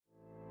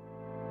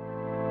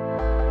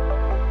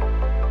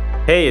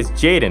Hey, it's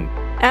Jaden.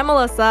 And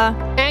Melissa.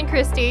 And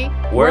Christy.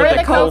 We're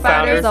the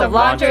co-founders of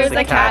Launchers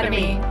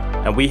Academy.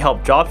 And we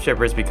help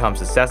dropshippers become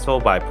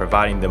successful by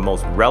providing the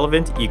most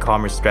relevant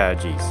e-commerce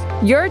strategies.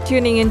 You're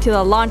tuning into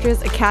the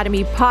Launchers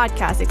Academy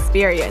podcast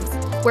experience,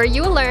 where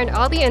you will learn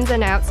all the ins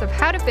and outs of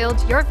how to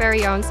build your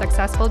very own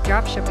successful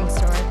dropshipping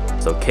store.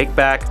 So kick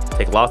back,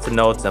 take lots of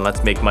notes, and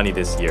let's make money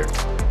this year.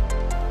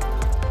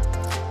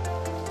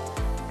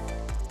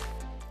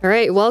 All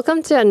right,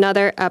 welcome to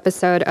another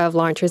episode of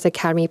Launchers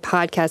Academy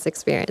podcast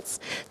experience.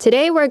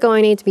 Today, we're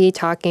going to be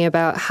talking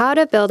about how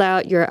to build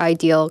out your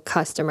ideal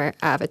customer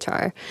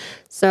avatar.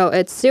 So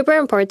it's super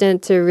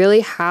important to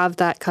really have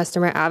that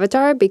customer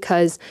avatar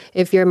because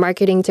if you're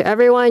marketing to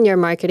everyone, you're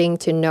marketing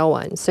to no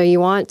one. So you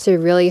want to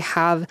really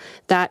have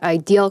that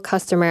ideal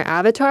customer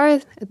avatar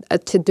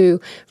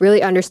to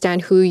really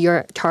understand who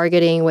you're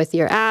targeting with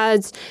your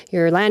ads,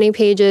 your landing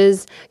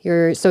pages,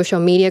 your social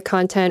media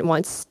content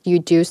once you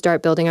do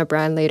start building a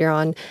brand later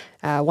on.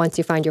 Once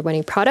you find your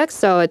winning products.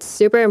 So it's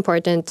super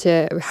important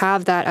to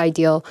have that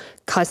ideal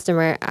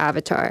customer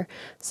avatar.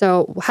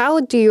 So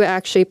how do you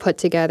actually put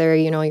together,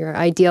 your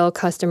ideal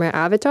customer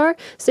avatar?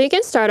 So you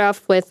can start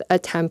off with a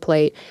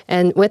template.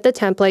 And with the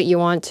template, you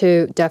want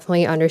to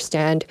definitely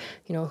understand,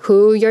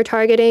 who you're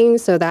targeting.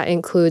 So that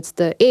includes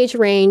the age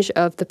range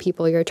of the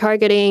people you're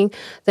targeting,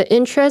 the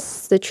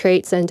interests, the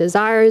traits and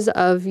desires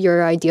of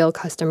your ideal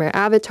customer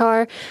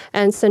avatar,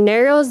 and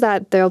scenarios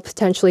that they'll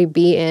potentially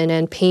be in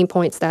and pain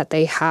points that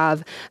they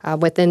have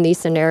within these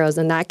scenarios.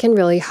 And that can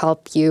really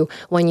help you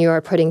when you are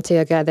putting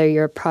together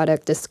your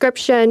product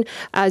description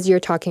as you're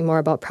talking more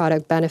about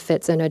product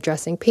benefits and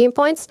addressing pain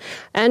points.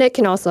 And it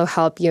can also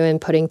help you in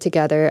putting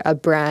together a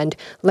brand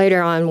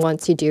later on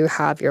once you do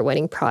have your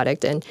winning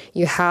product and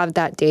you have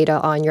that data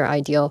on your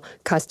ideal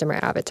customer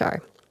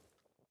avatar.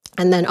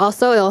 And then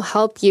also it'll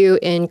help you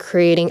in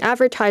creating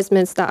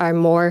advertisements that are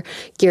more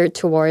geared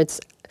towards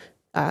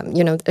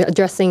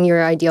addressing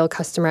your ideal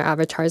customer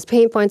avatar's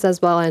pain points as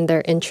well and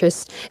their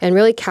interests and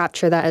really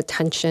capture that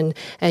attention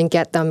and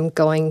get them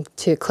going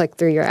to click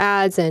through your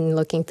ads and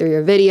looking through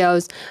your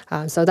videos.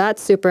 So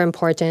that's super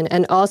important.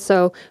 And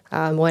also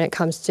when it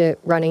comes to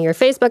running your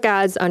Facebook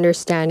ads,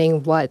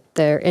 understanding what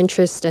their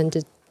interests and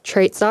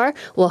traits are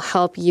will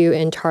help you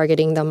in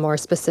targeting them more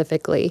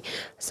specifically.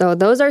 So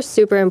those are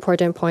super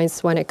important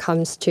points when it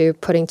comes to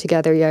putting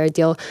together your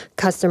ideal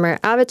customer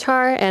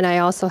avatar. And I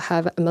also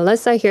have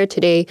Melissa here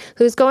today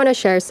who's going to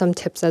share some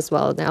tips as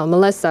well. Now,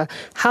 Melissa,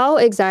 how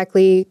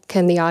exactly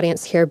can the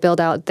audience here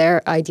build out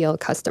their ideal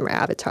customer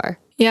avatar?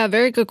 Yeah,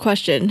 very good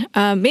question.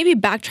 Maybe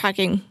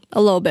backtracking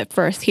a little bit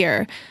first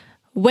here.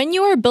 When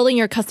you are building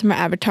your customer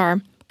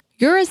avatar,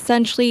 you're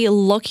essentially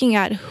looking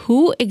at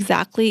who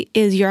exactly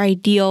is your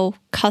ideal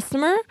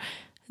customer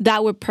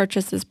that would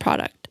purchase this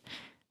product.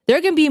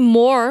 There can be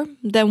more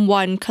than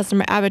one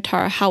customer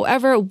avatar.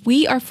 However,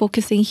 we are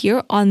focusing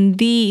here on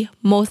the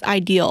most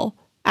ideal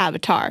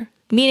avatar,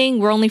 meaning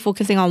we're only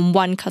focusing on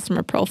one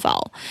customer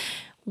profile.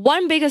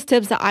 One biggest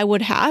tips that I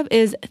would have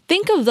is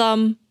think of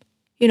them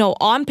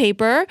on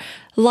paper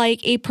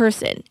like a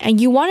person,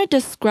 and you want to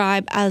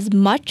describe as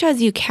much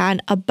as you can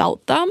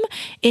about them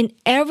in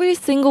every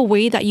single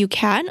way that you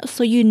can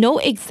so you know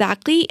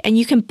exactly and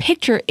you can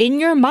picture in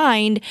your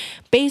mind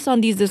based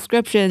on these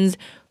descriptions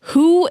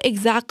who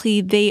exactly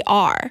they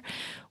are.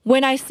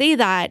 When I say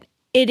that,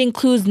 it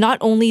includes not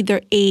only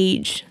their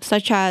age,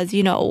 such as,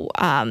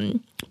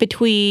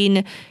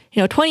 between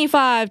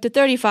 25 to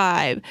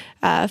 35,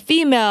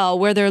 female,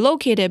 where they're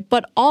located,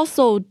 but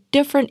also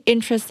different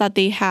interests that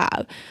they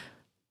have.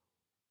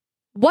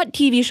 What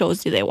TV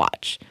shows do they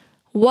watch?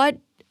 What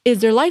is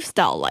their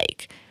lifestyle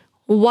like?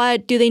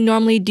 What do they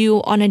normally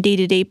do on a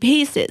day-to-day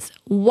basis?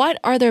 What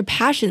are their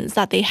passions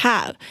that they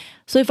have?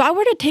 So if I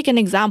were to take an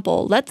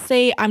example, let's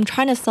say I'm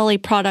trying to sell a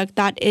product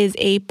that is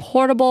a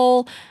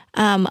portable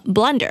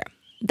blender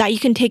that you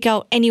can take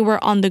out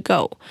anywhere on the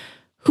go.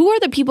 Who are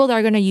the people that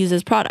are going to use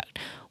this product?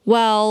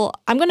 Well,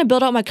 I'm going to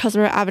build out my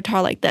customer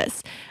avatar like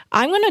this.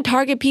 I'm going to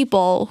target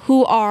people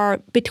who are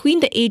between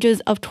the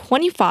ages of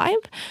 25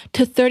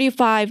 to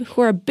 35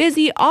 who are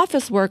busy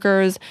office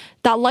workers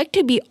that like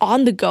to be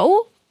on the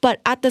go,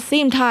 but at the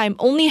same time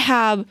only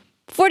have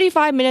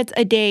 45 minutes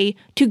a day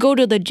to go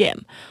to the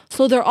gym.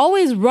 So they're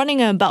always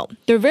running about.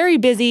 They're very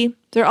busy.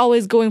 They're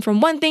always going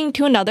from one thing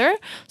to another.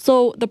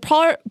 So the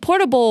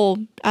portable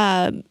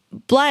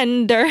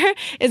blender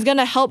is going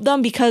to help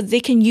them because they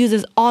can use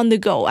this on the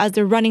go as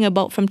they're running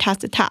about from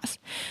task to task.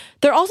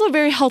 They're also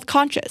very health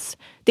conscious.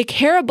 They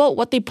care about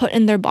what they put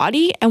in their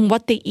body and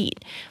what they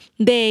eat.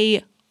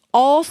 They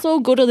also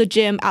go to the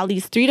gym at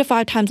least 3 to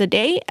 5 times a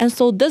day. And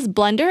so this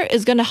blender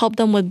is going to help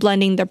them with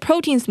blending their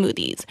protein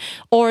smoothies,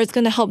 or it's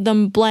going to help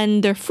them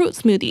blend their fruit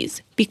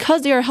smoothies.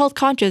 Because they are health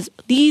conscious,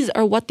 these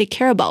are what they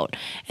care about.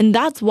 And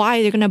that's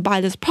why they're going to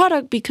buy this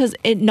product, because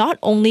it not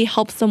only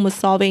helps them with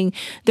solving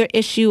their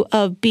issue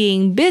of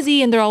being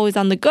busy and they're always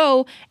on the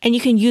go, and you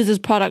can use this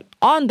product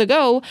on the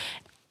go,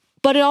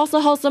 but it also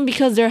helps them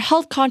because they're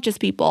health conscious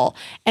people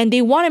and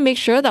they want to make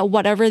sure that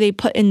whatever they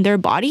put in their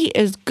body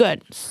is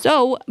good.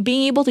 So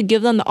being able to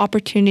give them the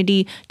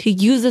opportunity to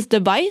use this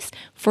device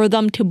for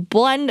them to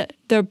blend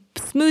their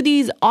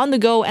smoothies on the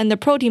go and the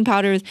protein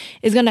powders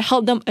is going to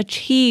help them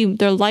achieve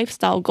their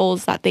lifestyle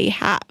goals that they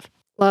have.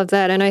 Love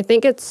that. And I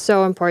think it's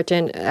so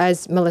important,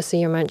 as Melissa,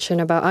 you mentioned,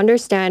 about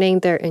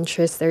understanding their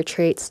interests, their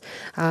traits,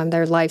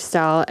 their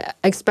lifestyle,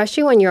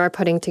 especially when you are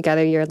putting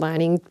together your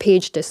landing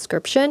page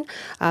description,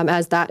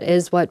 as that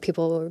is what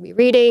people will be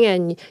reading.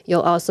 And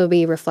you'll also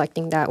be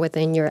reflecting that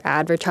within your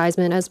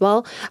advertisement as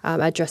well,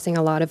 addressing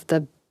a lot of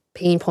the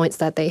pain points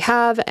that they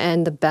have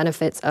and the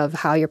benefits of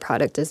how your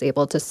product is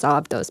able to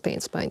solve those pain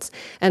points.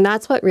 And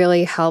that's what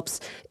really helps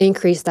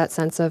increase that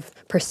sense of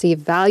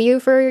perceived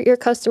value for your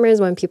customers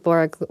when people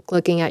are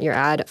looking at your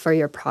ad for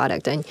your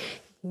product. And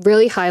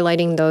really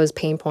highlighting those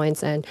pain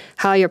points and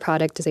how your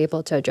product is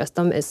able to address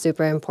them is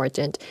super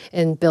important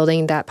in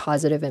building that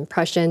positive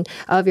impression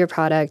of your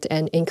product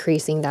and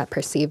increasing that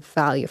perceived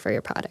value for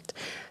your product.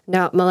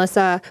 Now,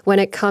 Melissa, when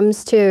it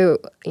comes to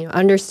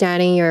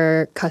understanding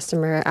your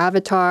customer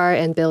avatar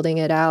and building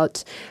it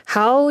out,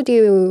 how would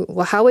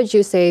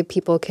you say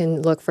people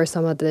can look for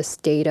some of this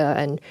data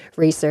and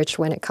research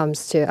when it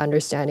comes to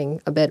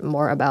understanding a bit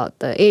more about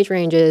the age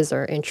ranges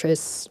or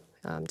interests,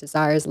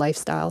 desires,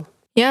 lifestyle?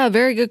 Yeah,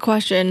 very good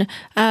question.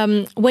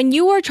 When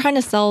you are trying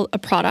to sell a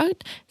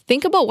product,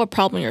 think about what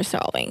problem you're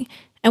solving.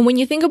 And when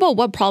you think about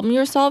what problem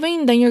you're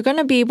solving, then you're going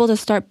to be able to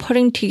start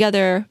putting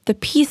together the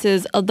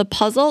pieces of the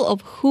puzzle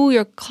of who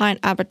your client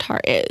avatar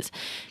is.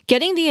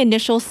 Getting the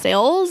initial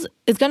sales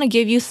is going to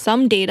give you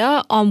some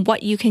data on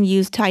what you can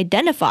use to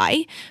identify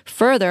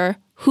further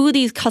who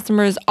these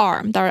customers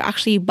are that are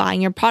actually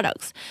buying your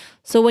products.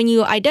 So when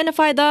you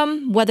identify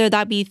them, whether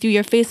that be through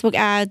your Facebook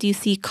ads, you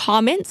see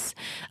comments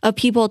of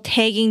people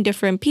tagging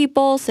different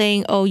people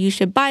saying, oh, you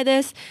should buy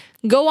this.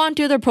 Go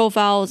onto their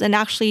profiles and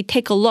actually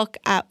take a look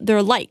at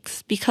their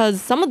likes,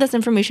 because some of this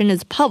information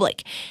is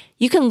public.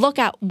 You can look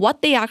at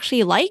what they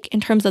actually like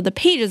in terms of the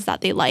pages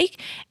that they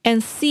like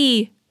and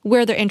see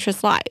where their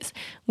interest lies,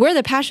 where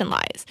their passion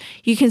lies.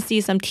 You can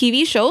see some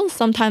TV shows,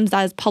 sometimes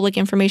that is public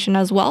information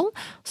as well.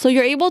 So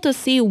you're able to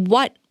see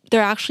what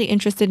they're actually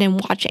interested in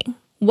watching.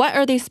 What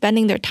are they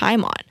spending their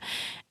time on?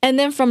 And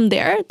then from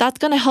there, that's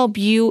going to help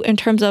you in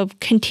terms of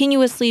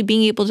continuously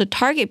being able to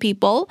target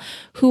people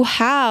who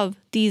have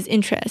these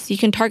interests. You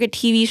can target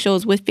TV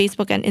shows with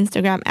Facebook and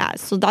Instagram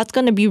ads. So that's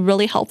going to be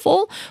really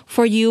helpful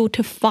for you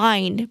to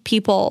find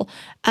people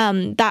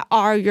that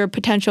are your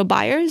potential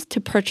buyers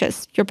to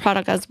purchase your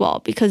product as well,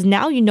 because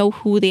now you know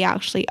who they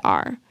actually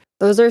are.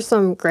 Those are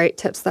some great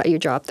tips that you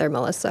dropped there,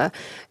 Melissa.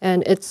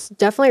 And it's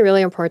definitely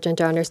really important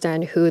to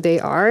understand who they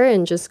are,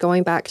 and just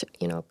going back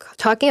to,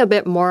 talking a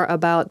bit more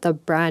about the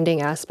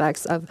branding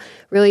aspects of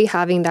really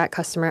having that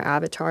customer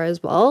avatar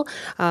as well.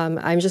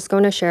 I'm just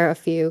going to share a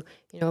few,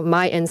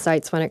 my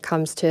insights when it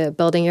comes to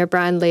building your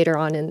brand later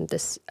on in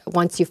this,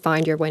 once you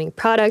find your winning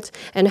product,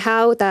 and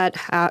how that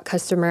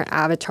customer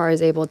avatar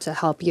is able to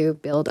help you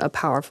build a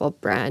powerful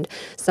brand.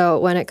 So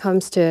when it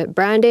comes to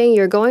branding,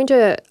 you're going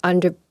to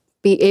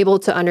be able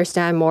to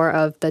understand more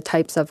of the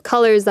types of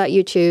colors that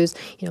you choose,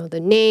 the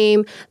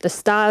name, the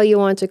style you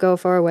want to go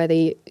for,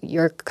 whether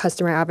your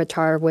customer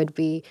avatar would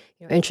be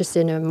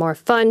interested in a more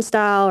fun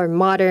style or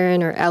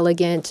modern or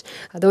elegant.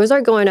 Those are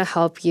going to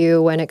help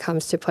you when it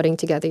comes to putting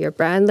together your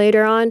brand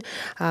later on.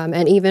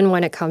 And even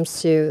when it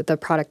comes to the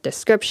product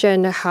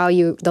description,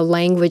 the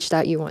language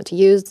that you want to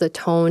use, the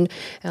tone,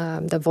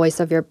 the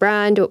voice of your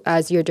brand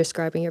as you're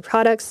describing your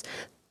products.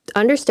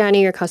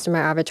 Understanding your customer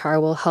avatar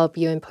will help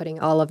you in putting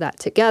all of that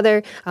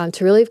together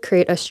to really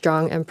create a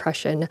strong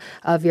impression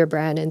of your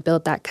brand and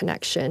build that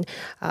connection.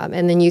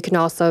 And then you can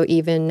also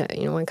even,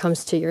 when it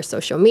comes to your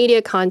social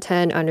media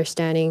content,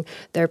 understanding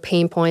their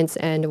pain points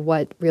and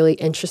what really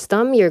interests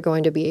them, you're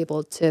going to be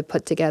able to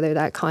put together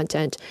that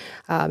content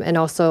and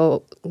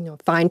also,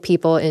 find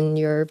people in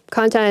your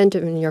content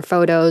and your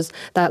photos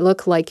that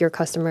look like your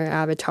customer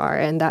avatar.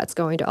 And that's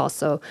going to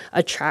also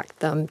attract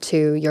them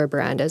to your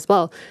brand as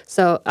well.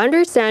 So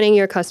understanding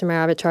your customer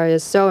avatar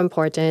is so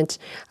important,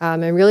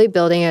 and really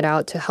building it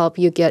out to help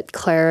you get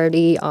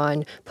clarity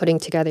on putting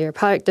together your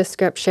product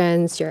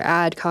descriptions, your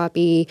ad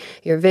copy,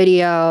 your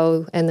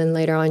video, and then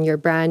later on your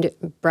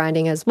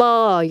branding as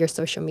well, all your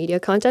social media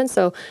content.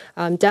 So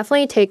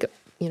definitely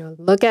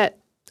look at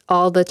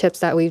all the tips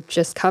that we've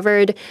just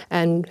covered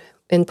and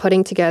in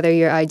putting together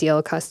your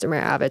ideal customer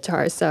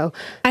avatar. So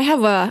I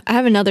have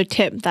another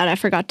tip that I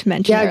forgot to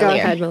mention earlier, go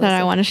ahead, Melissa, that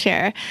I want to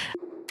share.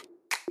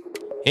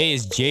 Hey,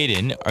 it's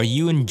Jaden. Are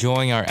you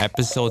enjoying our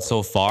episode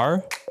so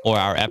far, or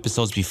our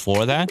episodes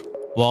before that?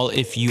 Well,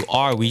 if you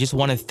are, we just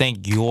want to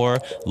thank your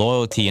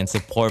loyalty and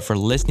support for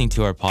listening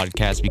to our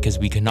podcast because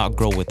we could not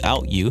grow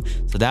without you.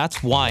 So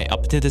that's why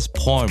up to this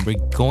point, we're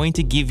going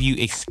to give you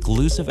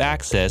exclusive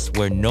access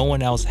where no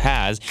one else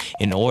has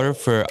in order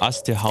for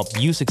us to help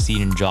you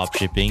succeed in drop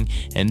shipping.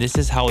 And this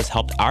is how it's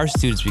helped our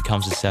students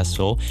become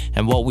successful.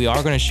 And what we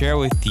are going to share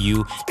with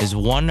you is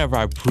one of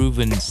our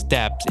proven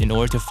steps in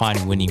order to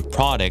find winning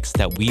products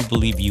that we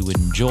believe you would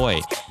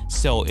enjoy.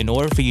 So in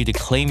order for you to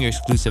claim your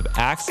exclusive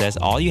access,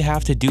 all you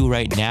have to do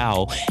right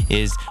now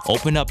is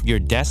open up your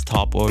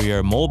desktop or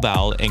your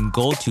mobile and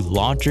go to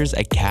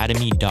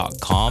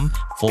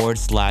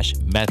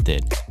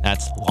launchersacademy.com/method.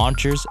 That's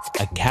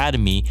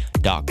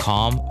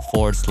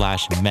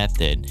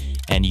launchersacademy.com/method.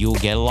 And you'll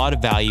get a lot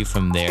of value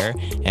from there.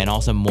 And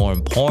also more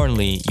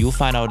importantly, you'll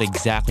find out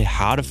exactly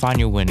how to find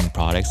your winning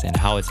products and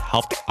how it's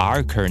helped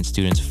our current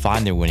students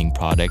find their winning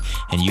product,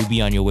 and you'll be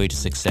on your way to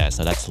success.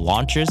 So that's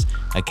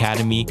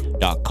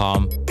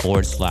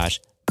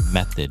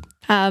launchersacademy.com/method.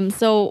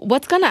 So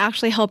what's going to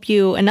actually help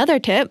you, another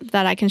tip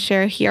that I can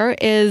share here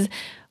is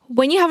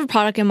when you have a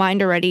product in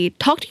mind already,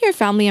 talk to your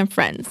family and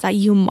friends that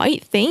you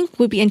might think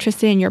would be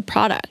interested in your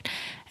product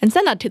and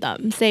send that to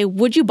them. Say,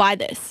 would you buy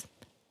this?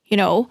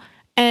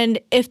 And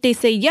if they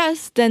say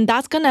yes, then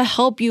that's going to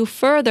help you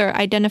further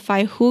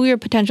identify who your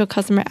potential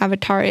customer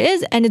avatar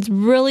is. And it's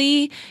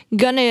really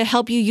going to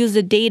help you use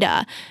the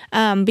data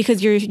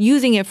because you're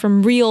using it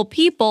from real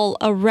people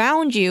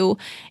around you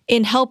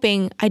in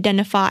helping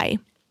identify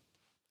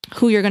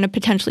who you're going to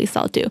potentially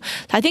sell to.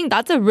 So I think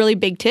that's a really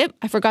big tip.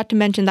 I forgot to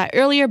mention that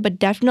earlier, but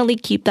definitely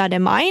keep that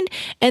in mind.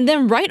 And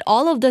then write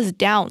all of this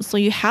down so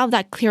you have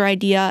that clear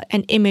idea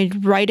and image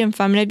right in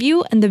front of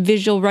you and the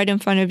visual right in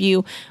front of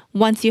you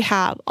once you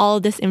have all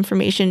of this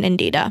information and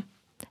data.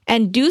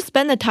 And do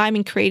spend the time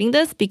in creating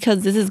this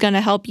because this is going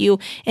to help you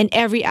in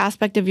every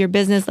aspect of your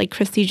business, like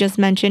Christy just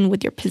mentioned,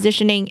 with your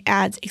positioning,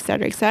 ads,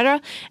 etc., etc.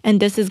 And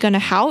this is going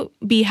to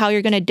be how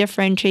you're going to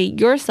differentiate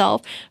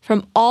yourself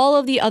from all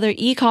of the other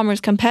e-commerce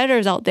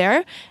competitors out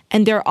there.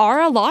 And there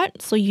are a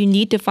lot, so you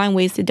need to find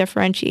ways to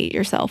differentiate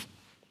yourself.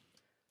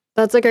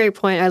 That's a great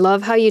point. I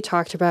love how you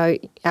talked about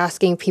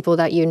asking people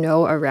that you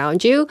know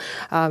around you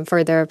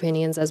for their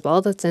opinions as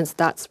well, since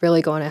that's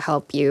really going to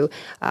help you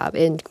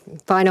in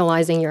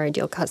finalizing your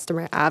ideal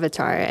customer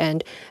avatar.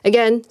 And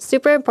again,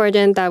 super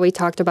important that we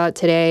talked about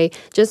today,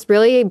 just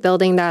really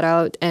building that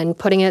out and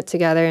putting it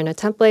together in a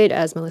template,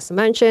 as Melissa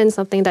mentioned,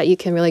 something that you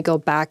can really go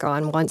back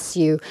on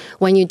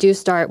when you do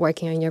start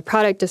working on your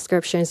product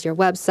descriptions, your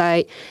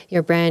website,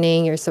 your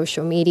branding, your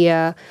social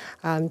media,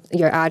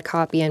 your ad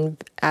copy and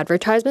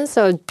advertisements.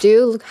 So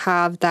do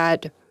have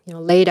that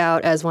laid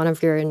out as one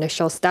of your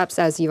initial steps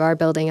as you are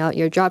building out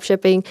your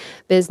dropshipping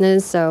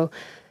business. So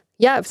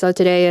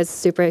today is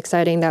super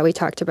exciting that we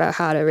talked about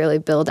how to really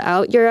build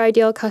out your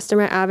ideal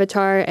customer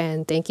avatar.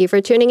 And thank you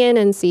for tuning in,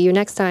 and see you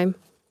next time.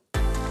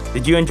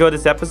 Did you enjoy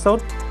this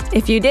episode?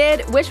 If you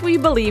did, which we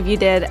believe you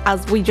did,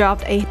 as we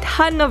dropped a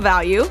ton of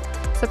value.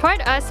 Support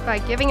us by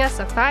giving us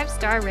a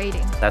 5-star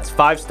rating. That's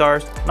 5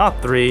 stars, not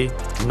 3,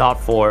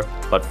 not 4,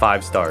 but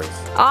 5 stars.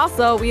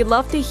 Also, we'd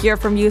love to hear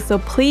from you, so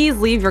please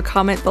leave your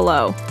comment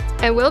below.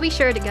 And we'll be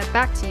sure to get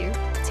back to you.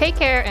 Take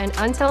care, and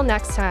until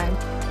next time.